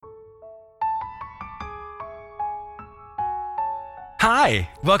Hi,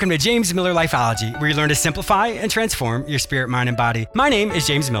 welcome to James Miller Lifeology, where you learn to simplify and transform your spirit, mind, and body. My name is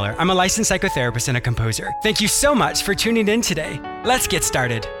James Miller. I'm a licensed psychotherapist and a composer. Thank you so much for tuning in today. Let's get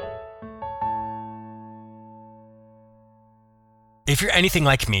started. If you're anything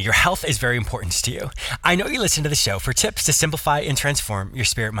like me, your health is very important to you. I know you listen to the show for tips to simplify and transform your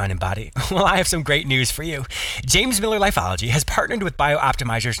spirit, mind, and body. Well, I have some great news for you. James Miller Lifeology has partnered with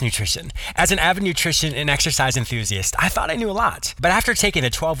BioOptimizers Nutrition. As an avid nutrition and exercise enthusiast, I thought I knew a lot. But after taking the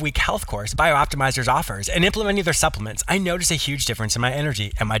 12-week health course BioOptimizers offers and implementing their supplements, I noticed a huge difference in my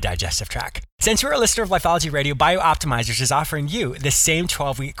energy and my digestive tract. Since you're a listener of Lifeology Radio, BioOptimizers is offering you the same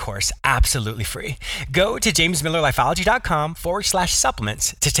 12-week course absolutely free. Go to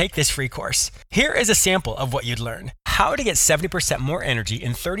jamesmillerlifeology.com/supplements to take this free course. Here is a sample of what you'd learn. How to get 70% more energy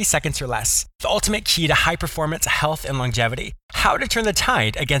in 30 seconds or less. The ultimate key to high performance, health, and longevity. How to turn the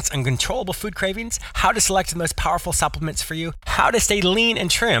tide against uncontrollable food cravings. How to select the most powerful supplements for you. How to stay lean and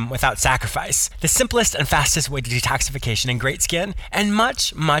trim without sacrifice. The simplest and fastest way to detoxification and great skin. And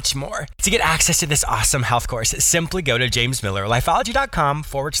much, much more. To get access to this awesome health course, simply go to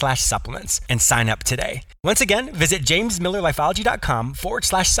jamesmillerlifeology.com/supplements and sign up today. Once again, visit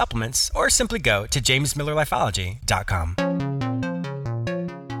jamesmillerlifeology.com/supplements or simply go to jamesmillerlifeology.com.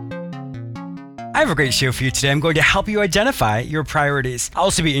 I have a great show for you today. I'm going to help you identify your priorities. I'll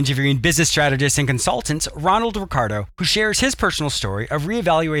also be interviewing business strategist and consultant Ronald Ricardo, who shares his personal story of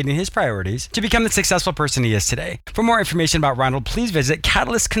reevaluating his priorities to become the successful person he is today. For more information about Ronald, please visit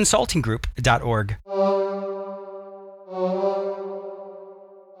catalystconsultinggroup.org.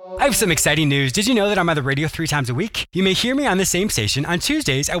 I have some exciting news. Did you know that I'm on the radio 3 times a week? You may hear me on the same station on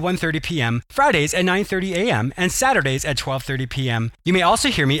Tuesdays at 1:30 p.m., Fridays at 9:30 a.m., and Saturdays at 12:30 p.m. You may also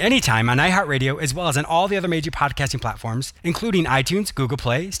hear me anytime on iHeartRadio as well as on all the other major podcasting platforms, including iTunes, Google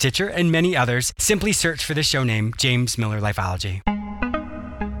Play, Stitcher, and many others. Simply search for the show name, James Miller Lifeology.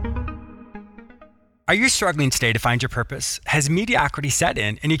 Are you struggling today to find your purpose? Has mediocrity set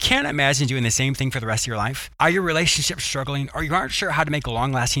in and you can't imagine doing the same thing for the rest of your life? Are your relationships struggling or you aren't sure how to make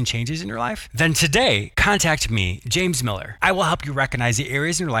long-lasting changes in your life? Then today, contact me, James Miller. I will help you recognize the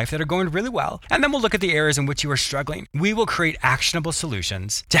areas in your life that are going really well, and then we'll look at the areas in which you are struggling. We will create actionable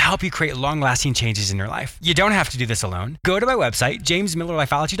solutions to help you create long-lasting changes in your life. You don't have to do this alone. Go to my website,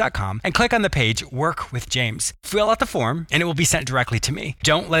 jamesmillerlifeology.com, and click on the page Work with James. Fill out the form and it will be sent directly to me.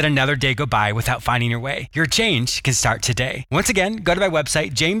 Don't let another day go by without finding your way. Your change can start today. Once again, go to my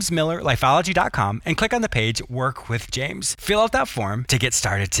website, jamesmillerlifeology.com, and click on the page Work with James. Fill out that form to get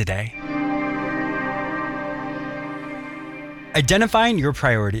started today. Identifying your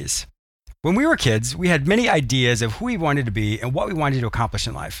priorities. When we were kids, we had many ideas of who we wanted to be and what we wanted to accomplish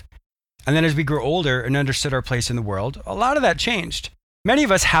in life. And then as we grew older and understood our place in the world, a lot of that changed. Many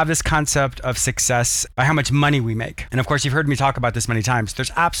of us have this concept of success by how much money we make. And of course, you've heard me talk about this many times. There's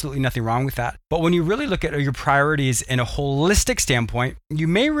absolutely nothing wrong with that. But when you really look at your priorities in a holistic standpoint, you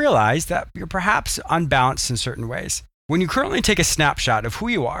may realize that you're perhaps unbalanced in certain ways. When you currently take a snapshot of who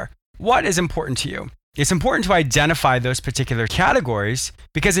you are, what is important to you? It's important to identify those particular categories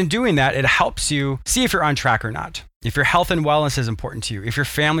because in doing that, it helps you see if you're on track or not. If your health and wellness is important to you, if your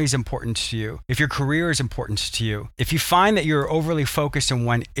family is important to you, if your career is important to you, if you find that you're overly focused in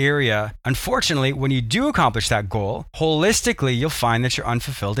one area, unfortunately, when you do accomplish that goal, holistically, you'll find that you're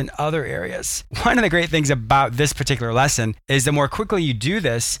unfulfilled in other areas. One of the great things about this particular lesson is the more quickly you do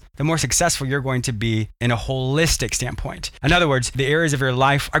this, the more successful you're going to be in a holistic standpoint. In other words, the areas of your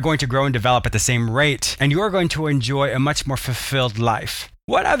life are going to grow and develop at the same rate, and you're going to enjoy a much more fulfilled life.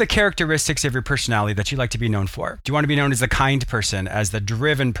 What are the characteristics of your personality that you like to be known for? Do you want to be known as the kind person, as the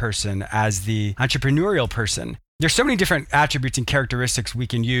driven person, as the entrepreneurial person? There's so many different attributes and characteristics we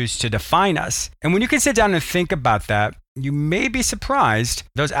can use to define us. And when you can sit down and think about that, you may be surprised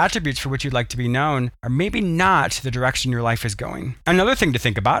those attributes for which you'd like to be known are maybe not the direction your life is going. Another thing to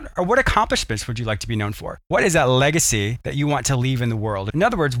think about are what accomplishments would you like to be known for? What is that legacy that you want to leave in the world? In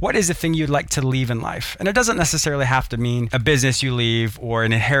other words, what is the thing you'd like to leave in life? And it doesn't necessarily have to mean a business you leave or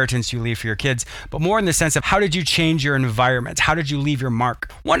an inheritance you leave for your kids, but more in the sense of how did you change your environment? How did you leave your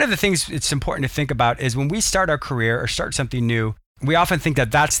mark? One of the things it's important to think about is when we start our career or start something new, we often think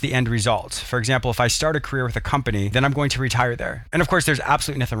that that's the end result. For example, if I start a career with a company, then I'm going to retire there. And of course, there's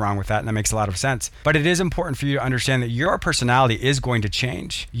absolutely nothing wrong with that, and that makes a lot of sense. But it is important for you to understand that your personality is going to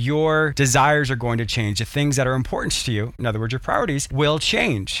change. Your desires are going to change. The things that are important to you, in other words, your priorities, will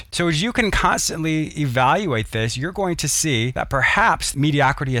change. So as you can constantly evaluate this, you're going to see that perhaps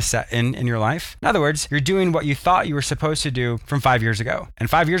mediocrity is set in your life. In other words, you're doing what you thought you were supposed to do from 5 years ago. And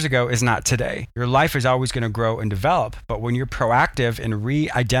 5 years ago is not today. Your life is always going to grow and develop. But when you're proactive effective in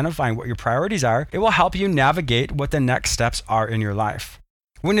re-identifying what your priorities are, it will help you navigate what the next steps are in your life.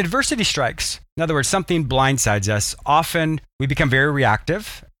 When adversity strikes, in other words, something blindsides us, often we become very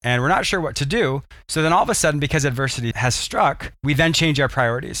reactive and we're not sure what to do. So then all of a sudden, because adversity has struck, we then change our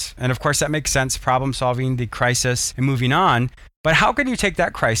priorities. And of course, that makes sense, problem solving, the crisis, and moving on. But how can you take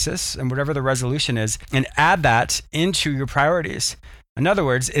that crisis and whatever the resolution is and add that into your priorities? In other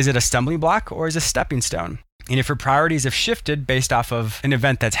words, is it a stumbling block or is it a stepping stone? And if your priorities have shifted based off of an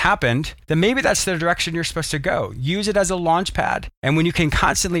event that's happened, then maybe that's the direction you're supposed to go. Use it as a launch pad. And when you can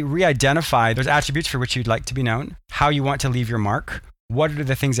constantly re-identify those attributes for which you'd like to be known, how you want to leave your mark, what are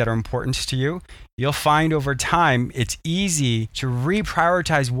the things that are important to you, you'll find over time it's easy to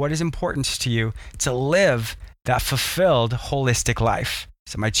reprioritize what is important to you to live that fulfilled, holistic life.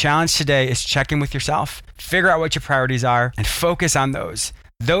 So my challenge today is check in with yourself, figure out what your priorities are, and focus on those.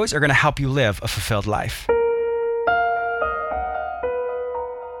 Those are going to help you live a fulfilled life.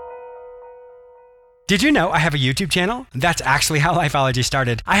 Did you know I have a YouTube channel? That's actually how Lifeology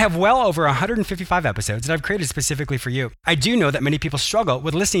started. I have well over 155 episodes that I've created specifically for you. I do know that many people struggle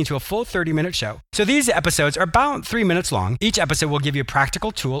with listening to a full 30-minute show. So these episodes are about 3 minutes long. Each episode will give you a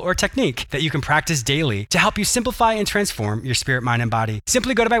practical tool or technique that you can practice daily to help you simplify and transform your spirit, mind, and body.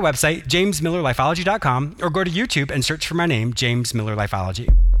 Simply go to my website, jamesmillerlifeology.com, or go to YouTube and search for my name, James Miller Lifeology.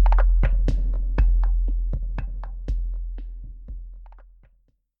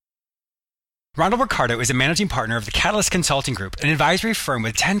 Ronald Ricardo is a managing partner of the Catalyst Consulting Group, an advisory firm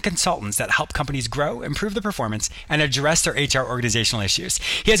with 10 consultants that help companies grow, improve their performance, and address their HR organizational issues.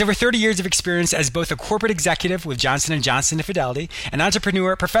 He has over 30 years of experience as both a corporate executive with Johnson & Johnson and Fidelity, an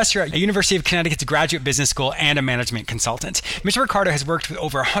entrepreneur, professor at University of Connecticut's Graduate Business School, and a management consultant. Mr. Ricardo has worked with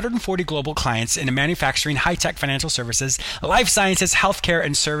over 140 global clients in the manufacturing, high-tech financial services, life sciences, healthcare,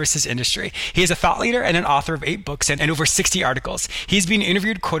 and services industry. He is a thought leader and an author of 8 books and over 60 articles. He's been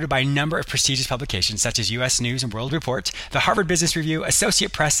interviewed, quoted by a number of prestigious publications such as U.S. News and World Report, the Harvard Business Review,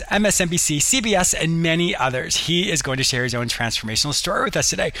 Associate Press, MSNBC, CBS, and many others. He is going to share his own transformational story with us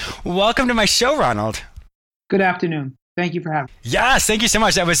today. Welcome to my show, Ronald. Good afternoon. Thank you for having me. Yes, thank you so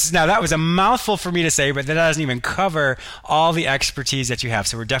much. That was a mouthful for me to say, but that doesn't even cover all the expertise that you have.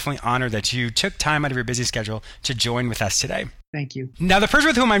 So we're definitely honored that you took time out of your busy schedule to join with us today. Thank you. Now, the person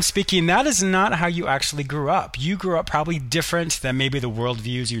with whom I'm speaking, that is not how you actually grew up. You grew up probably different than maybe the world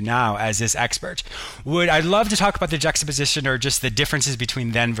views you now as this expert. I'd love to talk about the juxtaposition or just the differences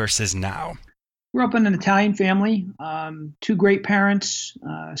between then versus now. Grew up in an Italian family. 2 great parents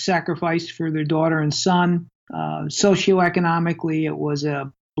sacrificed for their daughter and son. Socioeconomically, it was a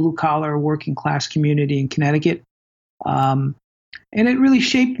blue-collar working class community in Connecticut. And it really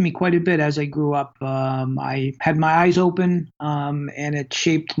shaped me quite a bit as I grew up. I had my eyes open, and it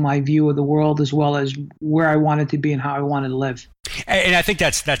shaped my view of the world as well as where I wanted to be and how I wanted to live. And I think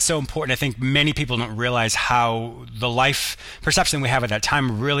that's so important. I think many people don't realize how the life perception we have at that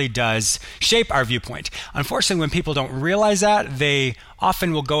time really does shape our viewpoint. Unfortunately, when people don't realize that, they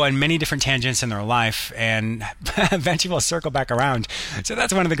often will go on many different tangents in their life and eventually will circle back around. So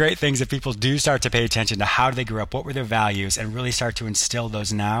that's one of the great things, if people do start to pay attention to how they grew up, what were their values, and really start to instill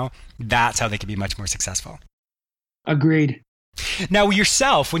those now, that's how they can be much more successful. Agreed. Now,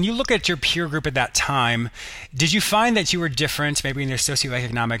 yourself, when you look at your peer group at that time, did you find that you were different, maybe in their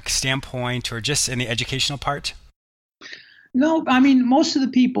socioeconomic standpoint or just in the educational part? No, I mean, most of the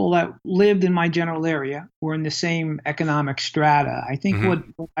people that lived in my general area were in the same economic strata. I think what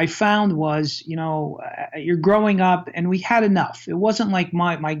I found was, you're growing up and we had enough. It wasn't like,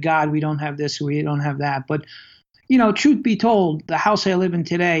 my God, we don't have this, we don't have that. But, truth be told, the house I live in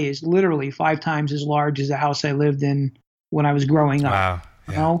today is literally 5 times as large as the house I lived in when I was growing up. Wow.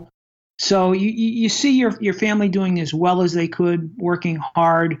 Yeah. So you see your family doing as well as they could, working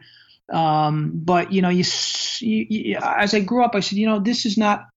hard. But as I grew up, I said, this is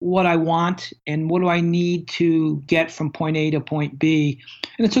not what I want, and what do I need to get from point A to point B?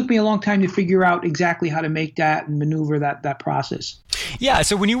 And it took me a long time to figure out exactly how to make that and maneuver that process. Yeah.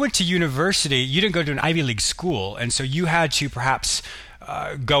 So when you went to university, you didn't go to an Ivy League school, and so you had to perhaps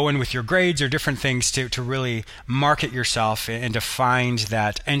go in with your grades or different things to really market yourself and to find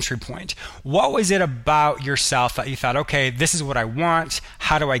that entry point. What was it about yourself that you thought, okay, this is what I want.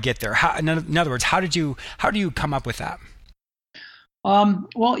 How do I get there? In other words, how do you come up with that?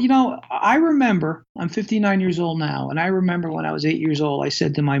 Well, I remember, I'm 59 years old now, and I remember when I was 8 years old, I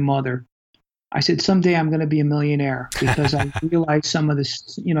said to my mother, I said, someday I'm going to be a millionaire because I realize some of the,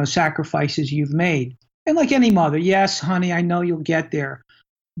 sacrifices you've made. And like any mother, yes, honey, I know you'll get there.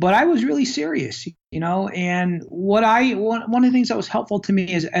 But I was really serious, and one of the things that was helpful to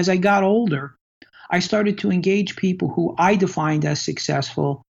me is as I got older, I started to engage people who I defined as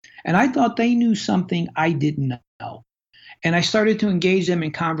successful, and I thought they knew something I didn't know. And I started to engage them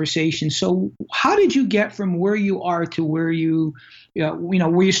in conversation. So how did you get from where you are to where where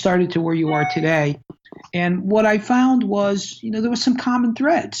you started to where you are today? And what I found was, there was some common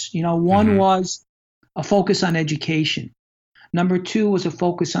threads. One was a focus on education. Number two was a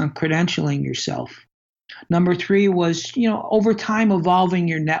focus on credentialing yourself. Number three was, over time evolving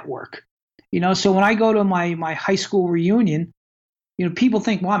your network. So when I go to my high school reunion, people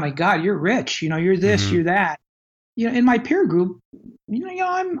think, wow, my God, you're rich. You're this, you're that. In my peer group,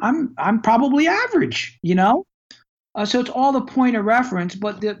 I'm probably average. So it's all the point of reference,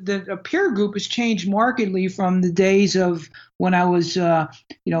 but the peer group has changed markedly from the days of when I was,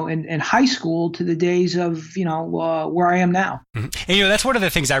 in high school to the days of, where I am now. Mm-hmm. And, that's one of the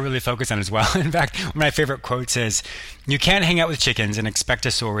things I really focus on as well. In fact, one of my favorite quotes is, "You can't hang out with chickens and expect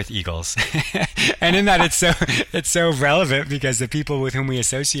to soar with eagles." And in that, it's so relevant because the people with whom we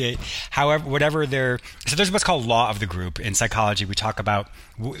associate, however, whatever so there's what's called law of the group. In psychology, we talk about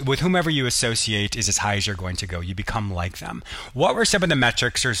with whomever you associate is as high as you're going to go. You become like them. What were some of the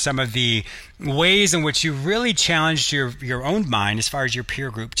metrics or some of the ways in which you really challenged your own mind as far as your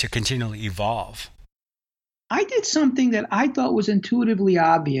peer group to continually evolve? I did something that I thought was intuitively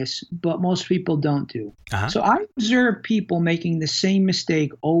obvious, but most people don't do. So I observe people making the same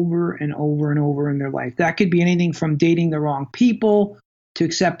mistake over and over and over in their life. That could be anything from dating the wrong people to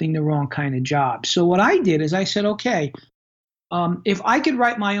accepting the wrong kind of job. So what I did is I said, okay, if I could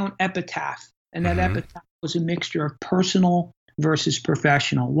write my own epitaph, and that epitaph was a mixture of personal versus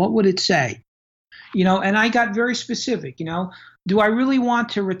professional, what would it say? And I got very specific, do I really want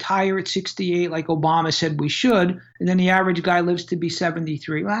to retire at 68 like Obama said we should, and then the average guy lives to be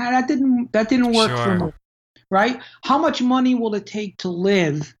 73? Well, that didn't work for me, right? How much money will it take to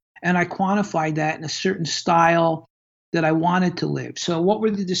live? And I quantified that in a certain style that I wanted to live. So what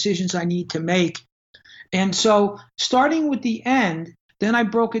were the decisions I need to make? And so starting with the end, then I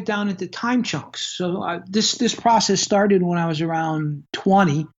broke it down into time chunks. So this process started when I was around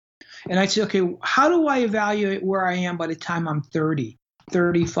 20. And I'd say, okay, how do I evaluate where I am by the time I'm 30,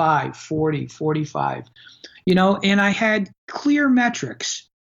 35, 40, 45? And I had clear metrics.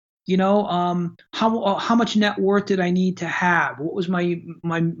 How much net worth did I need to have? What was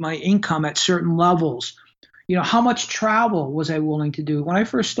my income at certain levels? How much travel was I willing to do? When I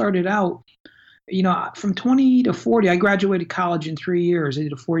first started out, from 20 to 40, I graduated college in 3 years. I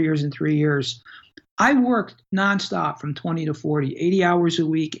did 4 years in 3 years. I worked nonstop from 20 to 40, 80 hours a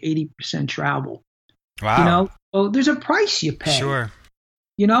week, 80% travel. Wow. So there's a price you pay. Sure.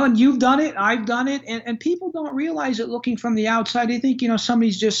 And you've done it, I've done it, and people don't realize it looking from the outside. They think,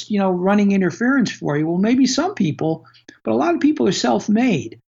 somebody's just, running interference for you. Well, maybe some people, but a lot of people are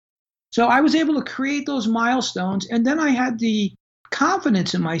self-made. So I was able to create those milestones, and then I had the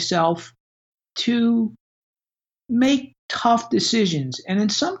confidence in myself to make tough decisions. And in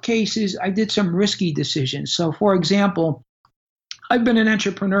some cases, I did some risky decisions. So for example, I've been an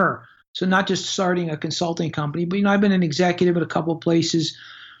entrepreneur. So not just starting a consulting company, but I've been an executive at a couple of places.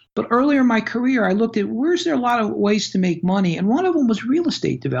 But earlier in my career, I looked at where's there a lot of ways to make money. And one of them was real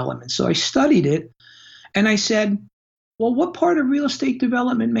estate development. So I studied it and I said, well, what part of real estate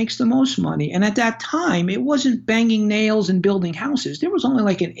development makes the most money? And at that time, it wasn't banging nails and building houses. There was only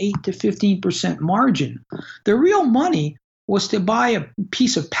like an 8 to 15% margin. The real money was to buy a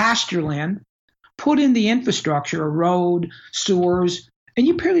piece of pasture land, put in the infrastructure, a road, sewers, and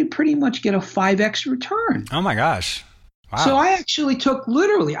you pretty much get a 5x return. Oh my gosh. Wow. So I actually took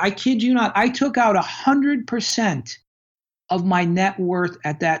literally, I kid you not, I took out 100% of my net worth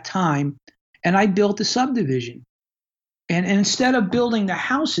at that time, and I built a subdivision. And instead of building the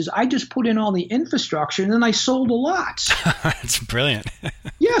houses, I just put in all the infrastructure, and then I sold the lots. That's brilliant.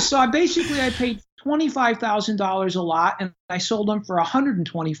 Yeah, so I paid $25,000 a lot, and I sold them for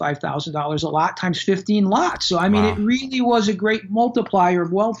 $125,000 a lot times 15 lots. So, Wow. It really was a great multiplier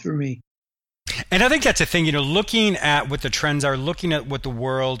of wealth for me. And I think that's the thing, looking at what the trends are, looking at what the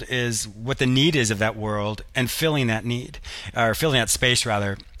world is, what the need is of that world, and filling that need, or filling that space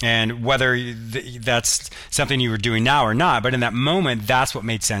rather, and whether that's something you were doing now or not, but in that moment, that's what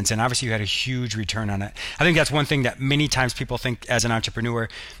made sense. And obviously you had a huge return on it. I think that's one thing that many times people think as an entrepreneur,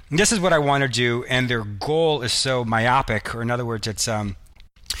 this is what I want to do, and their goal is so myopic, or in other words, it's in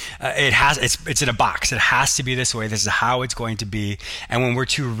a box. It has to be this way. This is how it's going to be. And when we're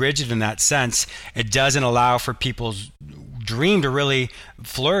too rigid in that sense, it doesn't allow for people's dream to really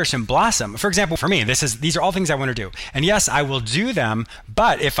flourish and blossom. For example, for me, these are all things I want to do. And yes, I will do them,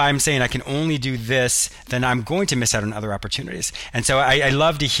 but if I'm saying I can only do this, then I'm going to miss out on other opportunities. And so I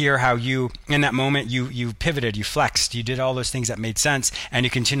love to hear how you, in that moment, you pivoted, you flexed, you did all those things that made sense, and you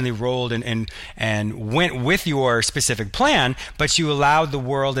continually rolled and went with your specific plan, but you allowed the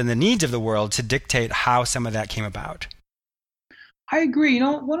world and the needs of the world to dictate how some of that came about. I agree.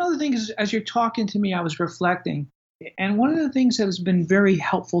 One of the things as you're talking to me, I was reflecting, and one of the things that has been very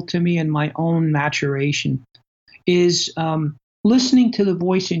helpful to me in my own maturation is listening to the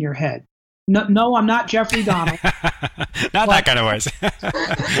voice in your head. No, I'm not Jeffrey Dahmer. Not that kind of voice.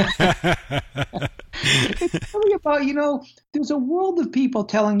 It's really about, there's a world of people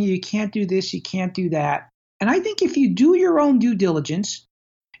telling you can't do this, you can't do that. And I think if you do your own due diligence,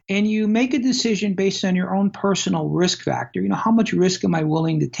 and you make a decision based on your own personal risk factor, how much risk am I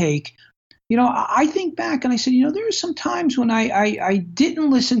willing to take? I think back and I said, there are some times when I didn't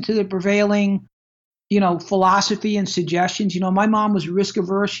listen to the prevailing, philosophy and suggestions. My mom was risk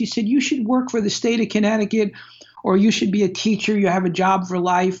averse. She said, you should work for the state of Connecticut, or you should be a teacher. You have a job for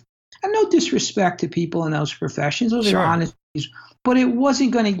life. And no disrespect to people in those professions. Those are honest. But it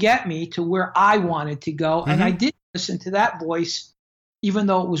wasn't going to get me to where I wanted to go. Mm-hmm. And I didn't listen to that voice. Even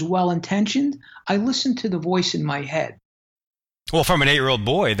though it was well-intentioned, I listened to the voice in my head. Well, from an 8-year-old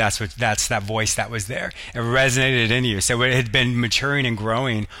boy, that's that voice that was there. It resonated in you. So it had been maturing and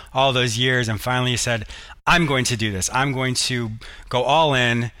growing all those years, and finally you said, I'm going to do this. I'm going to go all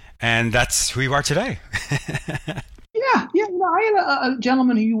in, and that's who you are today. Yeah. I had a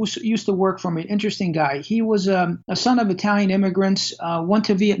gentleman who used to work for me, an interesting guy. He was a son of Italian immigrants, went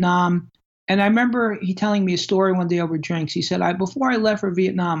to Vietnam. And I remember he telling me a story one day over drinks. He said, before I left for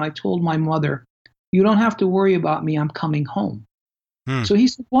Vietnam, I told my mother, you don't have to worry about me. I'm coming home. So he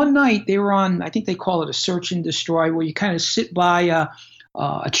said one night they were on, I think they call it a search and destroy, where you kind of sit by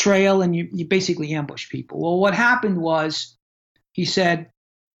a trail and you basically ambush people. Well, what happened was, he said,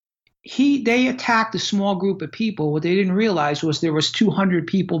 they attacked a small group of people. What they didn't realize was there was 200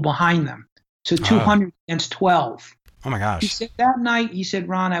 people behind them. So 200 against 12. Oh my gosh. He said that night,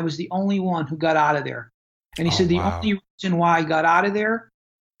 Ron, I was the only one who got out of there. And he said the only reason why I got out of there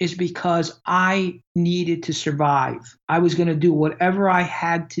is because I needed to survive. I was going to do whatever I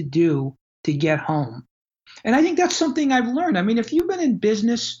had to do to get home. And I think that's something I've learned. I mean, if you've been in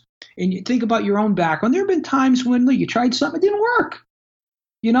business and you think about your own background, there have been times when you tried something, it didn't work.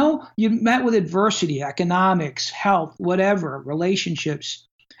 You met with adversity, economics, health, whatever, relationships.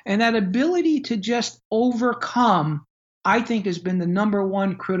 And that ability to just overcome, I think, has been the number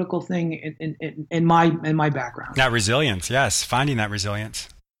one critical thing in my background. That resilience, yes, finding that resilience.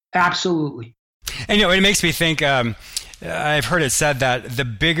 Absolutely. And it makes me think. I've heard it said that the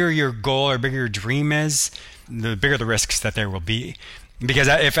bigger your goal or bigger your dream is, the bigger the risks that there will be. Because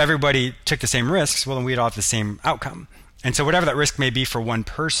if everybody took the same risks, well, then we'd all have the same outcome. And so whatever that risk may be for one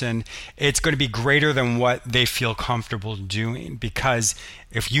person, it's going to be greater than what they feel comfortable doing. Because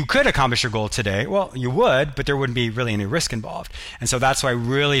if you could accomplish your goal today, well, you would, but there wouldn't be really any risk involved. And so that's why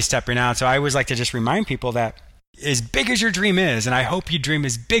really stepping out. So I always like to just remind people that as big as your dream is, and I hope you dream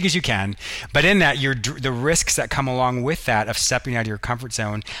as big as you can, but in that, the risks that come along with that of stepping out of your comfort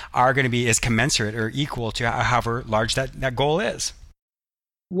zone are going to be as commensurate or equal to however large that goal is.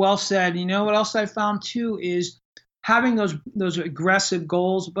 Well said. What else I found too is having those aggressive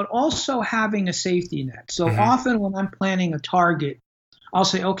goals, but also having a safety net. So often when I'm planning a target, I'll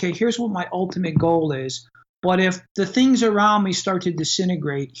say, okay, here's what my ultimate goal is. But if the things around me start to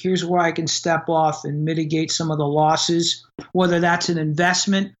disintegrate, here's where I can step off and mitigate some of the losses, whether that's an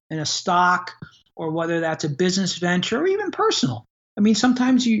investment in a stock or whether that's a business venture or even personal. I mean,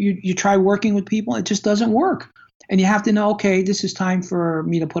 sometimes you try working with people, it just doesn't work. And you have to know, okay, this is time for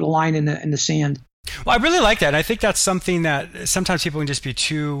me to put a line in the sand. Well, I really like that. And I think that's something that sometimes people can just be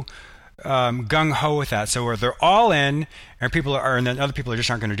too gung-ho with that. So where they're all in and then other people just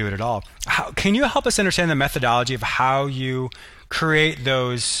aren't going to do it at all. Can you help us understand the methodology of how you create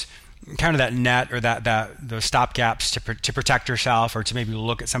those kind of that net or those stop gaps to protect yourself or to maybe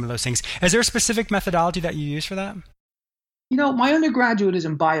look at some of those things? Is there a specific methodology that you use for that? My undergraduate is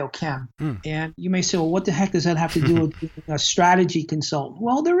in biochem, and you may say, well, what the heck does that have to do with being a strategy consultant?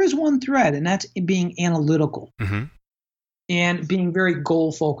 Well, there is one thread, and that's being analytical and being very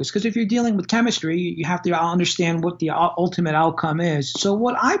goal-focused. Because if you're dealing with chemistry, you have to understand what the ultimate outcome is. So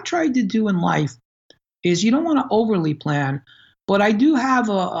what I've tried to do in life is you don't want to overly plan, but I do have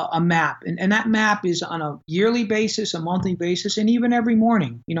a map, and that map is on a yearly basis, a monthly basis, and even every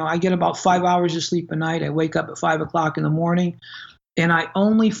morning. I get about 5 hours of sleep a night. I wake up at 5 o'clock in the morning, and I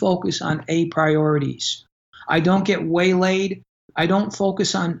only focus on A priorities. I don't get waylaid. I don't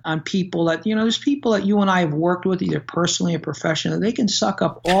focus on people that, there's people that you and I have worked with, either personally or professionally. They can suck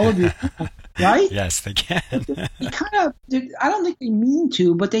up all of your time, right? Yes, they can. I don't think they mean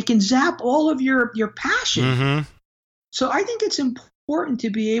to, but they can zap all of your passion. Mm-hmm. So I think it's important to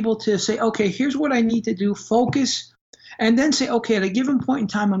be able to say, okay, here's what I need to do, focus, and then say, okay, at a given point in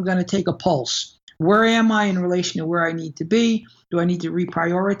time, I'm going to take a pulse. Where am I in relation to where I need to be? Do I need to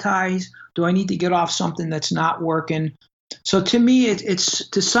reprioritize? Do I need to get off something that's not working? So to me, it's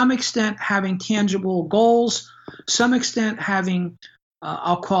to some extent having tangible goals, some extent having,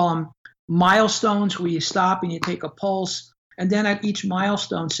 I'll call them milestones, where you stop and you take a pulse. And then at each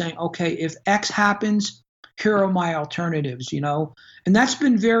milestone saying, okay, if X happens, here are my alternatives, and that's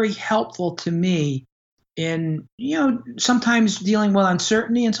been very helpful to me in, sometimes dealing with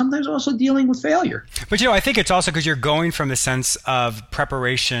uncertainty and sometimes also dealing with failure. But, I think it's also because you're going from the sense of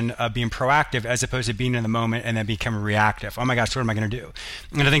preparation, of being proactive, as opposed to being in the moment and then becoming reactive. Oh my gosh, what am I going to do?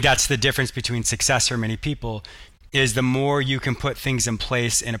 And I think that's the difference between success for many people, is the more you can put things in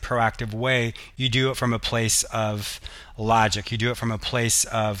place in a proactive way, you do it from a place of logic. You do it from a place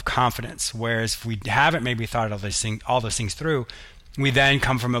of confidence. Whereas if we haven't maybe thought all those things through, we then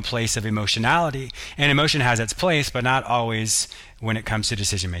come from a place of emotionality. And emotion has its place, but not always when it comes to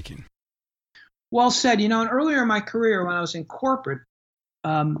decision making. Well said. And earlier in my career, when I was in corporate,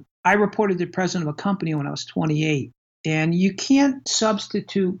 I reported to the president of a company when I was 28. And you can't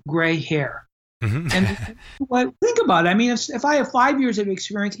substitute gray hair. Mm-hmm. And think about it. I mean, if I have 5 years of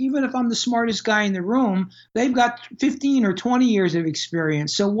experience, even if I'm the smartest guy in the room, they've got 15 or 20 years of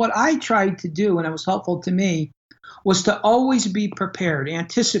experience. So what I tried to do, and it was helpful to me, was to always be prepared,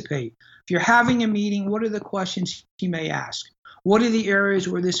 anticipate. If you're having a meeting, what are the questions you may ask? What are the areas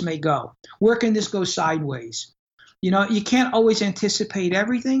where this may go? Where can this go sideways? You can't always anticipate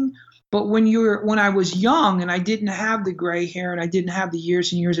everything, but when I was young and I didn't have the gray hair and I didn't have the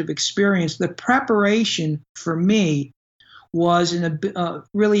years and years of experience, the preparation for me was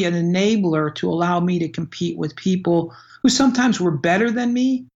really an enabler to allow me to compete with people who sometimes were better than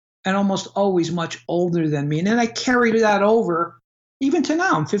me and almost always much older than me. And then I carried that over even to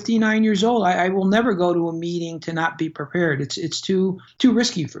now. I'm 59 years old. I will never go to a meeting to not be prepared. It's too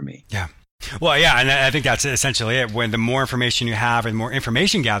risky for me. Yeah. Well, yeah, and I think that's essentially it. When the more information you have and more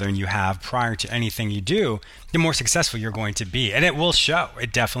information gathering you have prior to anything you do, the more successful you're going to be. And it will show.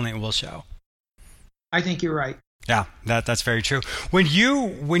 It definitely will show. I think you're right. Yeah, that's very true. When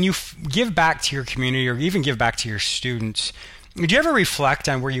you give back to your community or even give back to your students, do you ever reflect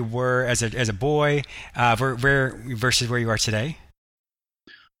on where you were as a boy versus where you are today?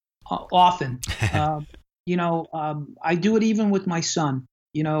 Often. I do it even with my son.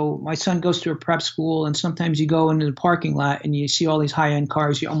 My son goes to a prep school, and sometimes you go into the parking lot and you see all these high-end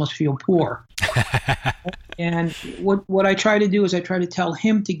cars, you almost feel poor. And what I try to do is I try to tell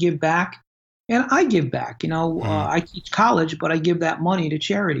him to give back, and I give back. I teach college, but I give that money to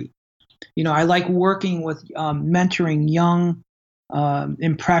charity. I like working with mentoring young,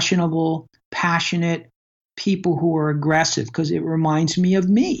 impressionable, passionate people who are aggressive because it reminds me of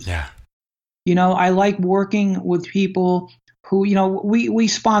me. Yeah. I like working with people who, we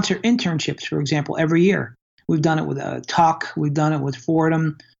sponsor internships, for example, every year. We've done it with Tuck. We've done it with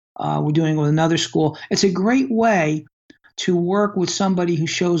Fordham. We're doing it with another school. It's a great way to work with somebody who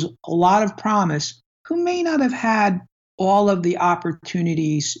shows a lot of promise, who may not have had all of the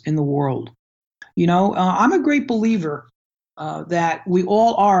opportunities in the world. I'm a great believer that we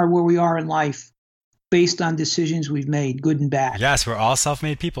all are where we are in life based on decisions we've made, good and bad. Yes, we're all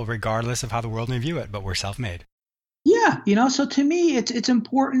self-made people, regardless of how the world may view it, but we're self-made. Yeah, so to me, it's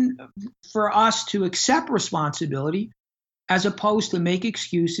important for us to accept responsibility as opposed to make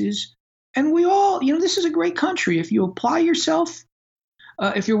excuses. And we all, this is a great country. If you apply yourself,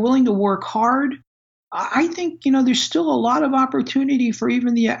 if you're willing to work hard, I think, there's still a lot of opportunity for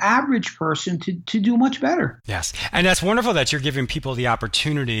even the average person to do much better. Yes. And that's wonderful that you're giving people the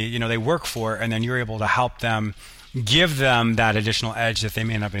opportunity, they work for, and then you're able to help them, give them that additional edge that they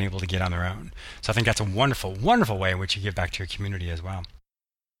may not have been able to get on their own. So I think that's a wonderful, wonderful way in which you give back to your community as well.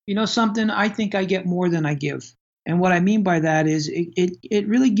 Something, I think I get more than I give. And what I mean by that is it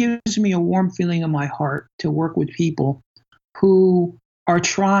really gives me a warm feeling in my heart to work with people who are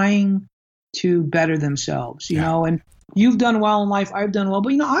trying to better themselves, and you've done well in life. I've done well,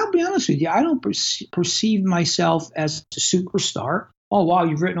 but I'll be honest with you. I don't perceive myself as a superstar. Oh, wow,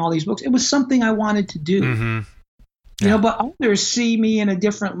 you've written all these books. It was something I wanted to do, Yeah. But others see me in a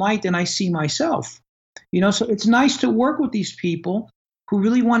different light than I see myself, so it's nice to work with these people who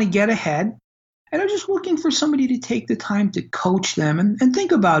really want to get ahead and they're just looking for somebody to take the time to coach them. And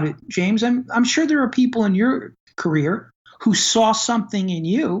think about it, James. I'm sure there are people in your career who saw something in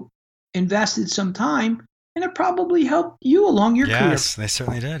you, invested some time, and it probably helped you along your career. Yes, they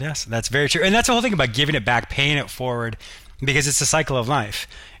certainly did. Yes, that's very true. And that's the whole thing about giving it back, paying it forward, because it's a cycle of life.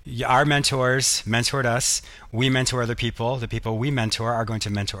 Our mentors mentored us. We mentor other people. The people we mentor are going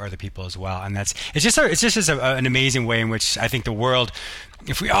to mentor other people as well. And it's just an amazing way in which I think the world,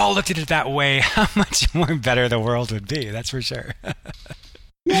 if we all looked at it that way, how much more better the world would be. That's for sure.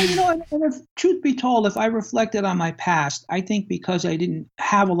 Yeah, and if truth be told, if I reflected on my past, I think because I didn't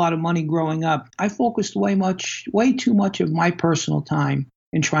have a lot of money growing up, I focused way too much of my personal time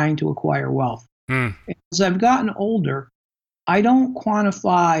in trying to acquire wealth. As I've gotten older, I don't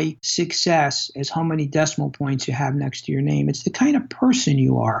quantify success as how many decimal points you have next to your name. It's the kind of person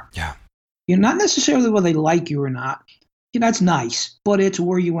you are. Yeah. Not necessarily whether they like you or not. That's nice, but it's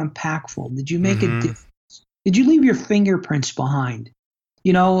were you impactful? Did you make a difference? Did you leave your fingerprints behind?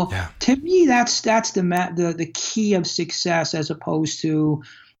 To me, that's the key of success, as opposed to,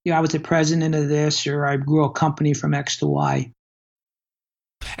 I was the president of this, or I grew a company from X to Y.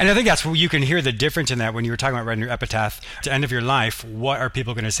 And I think that's where you can hear the difference in that when you were talking about writing your epitaph at the end of your life. What are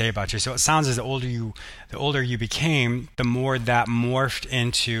people going to say about you? So it sounds as the older you became, the more that morphed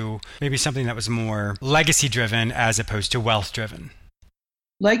into maybe something that was more legacy driven as opposed to wealth driven.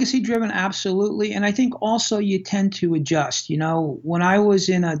 Legacy driven, absolutely. And I think also you tend to adjust. When I was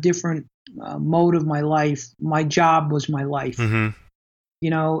in a different mode of my life, my job was my life. And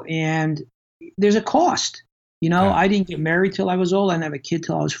there's a cost. I didn't get married till I was old. I didn't have a kid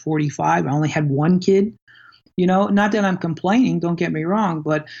till I was 45. I only had one kid. Not that I'm complaining, don't get me wrong,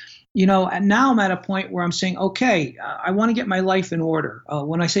 but and now I'm at a point where I'm saying, okay, I want to get my life in order.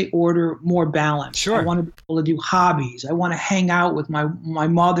 When I say order, more balance. Sure. I want to be able to do hobbies. I want to hang out with my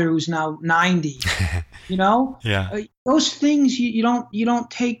mother, who's now 90. Yeah. Those things you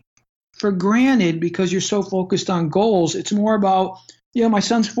don't take for granted because you're so focused on goals. It's more about, my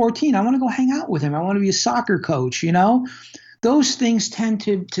son's 14. I want to go hang out with him. I want to be a soccer coach. Those things tend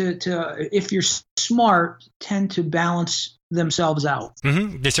to if you're smart, tend to balance themselves out.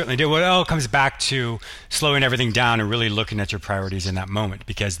 They certainly do. Well, it all comes back to slowing everything down and really looking at your priorities in that moment,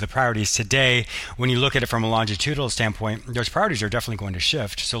 because the priorities today, when you look at it from a longitudinal standpoint, those priorities are definitely going to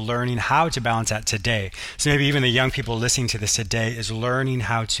shift. So learning how to balance that today. So maybe even the young people listening to this today is learning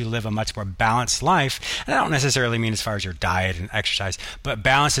how to live a much more balanced life. And I don't necessarily mean as far as your diet and exercise, but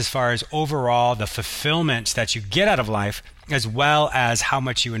balance as far as overall the fulfillment that you get out of life, as well as how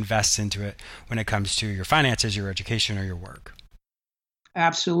much you invest into it when it comes to your finances, your education, or your work.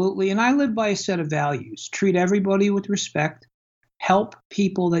 Absolutely. And I live by a set of values. Treat everybody with respect. Help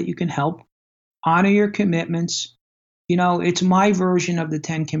people that you can help. Honor your commitments. It's my version of the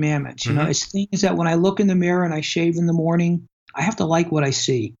 10 Commandments. It's things that when I look in the mirror and I shave in the morning, I have to like what I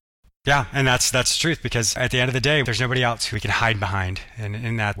see. Yeah, and that's the truth, because at the end of the day, there's nobody else we can hide behind. And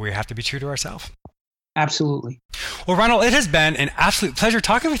in that, we have to be true to ourselves. Absolutely. Well, Ronald, it has been an absolute pleasure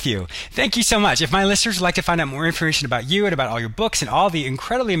talking with you. Thank you so much. If my listeners would like to find out more information about you and about all your books and all the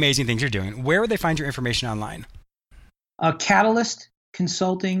incredibly amazing things you're doing, where would they find your information online?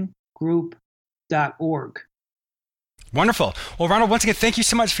 CatalystConsultingGroup.org. Wonderful. Well, Ronald, once again, thank you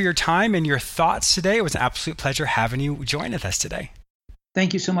so much for your time and your thoughts today. It was an absolute pleasure having you join with us today.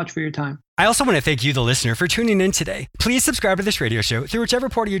 Thank you so much for your time. I also want to thank you, the listener, for tuning in today. Please subscribe to this radio show through whichever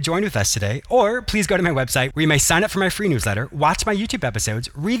portal you joined with us today, or please go to my website where you may sign up for my free newsletter, watch my YouTube episodes,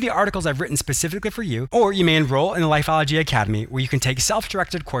 read the articles I've written specifically for you, or you may enroll in the Lifeology Academy, where you can take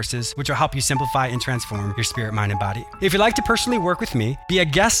self-directed courses which will help you simplify and transform your spirit, mind, and body. If you'd like to personally work with me, be a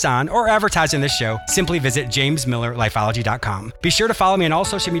guest on, or advertise in this show, simply visit jamesmillerlifeology.com. Be sure to follow me on all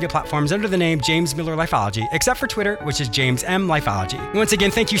social media platforms under the name James Miller Lifeology, except for Twitter, which is James M. Lifeology. Once again,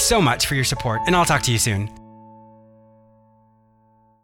 thank you so much for your support, and I'll talk to you soon.